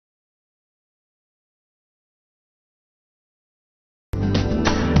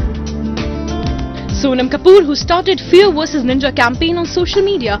Sonam Kapoor, who started Fear vs Ninja campaign on social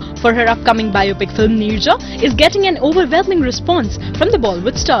media for her upcoming biopic film Neerja, is getting an overwhelming response from the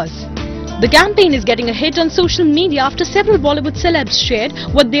Bollywood stars. The campaign is getting a hit on social media after several Bollywood celebs shared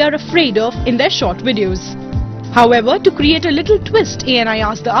what they are afraid of in their short videos. However, to create a little twist, ANI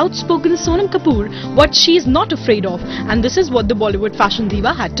asked the outspoken Sonam Kapoor what she is not afraid of, and this is what the Bollywood fashion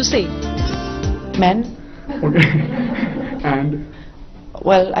diva had to say. Men. Okay. And?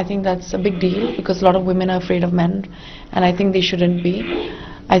 Well, I think that's a big deal because a lot of women are afraid of men, and I think they shouldn't be.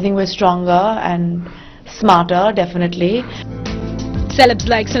 I think we're stronger and smarter, definitely. Celebs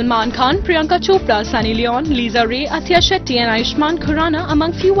like Salman Khan, Priyanka Chopra, Sunny Leon, Lisa Ray, Athia Shetty and Ayushmann Khurrana,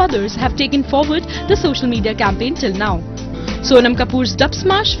 among few others, have taken forward the social media campaign till now. Sonam Kapoor's dub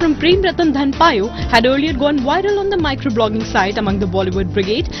smash from Prem Ratan Dhan Payo had earlier gone viral on the microblogging site among the Bollywood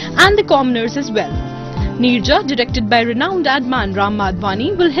brigade and the commoners as well. Neerja, directed by renowned ad man Ram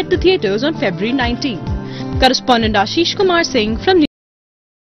Madhvani, will hit the theatres on February 19. Correspondent Ashish Kumar Singh from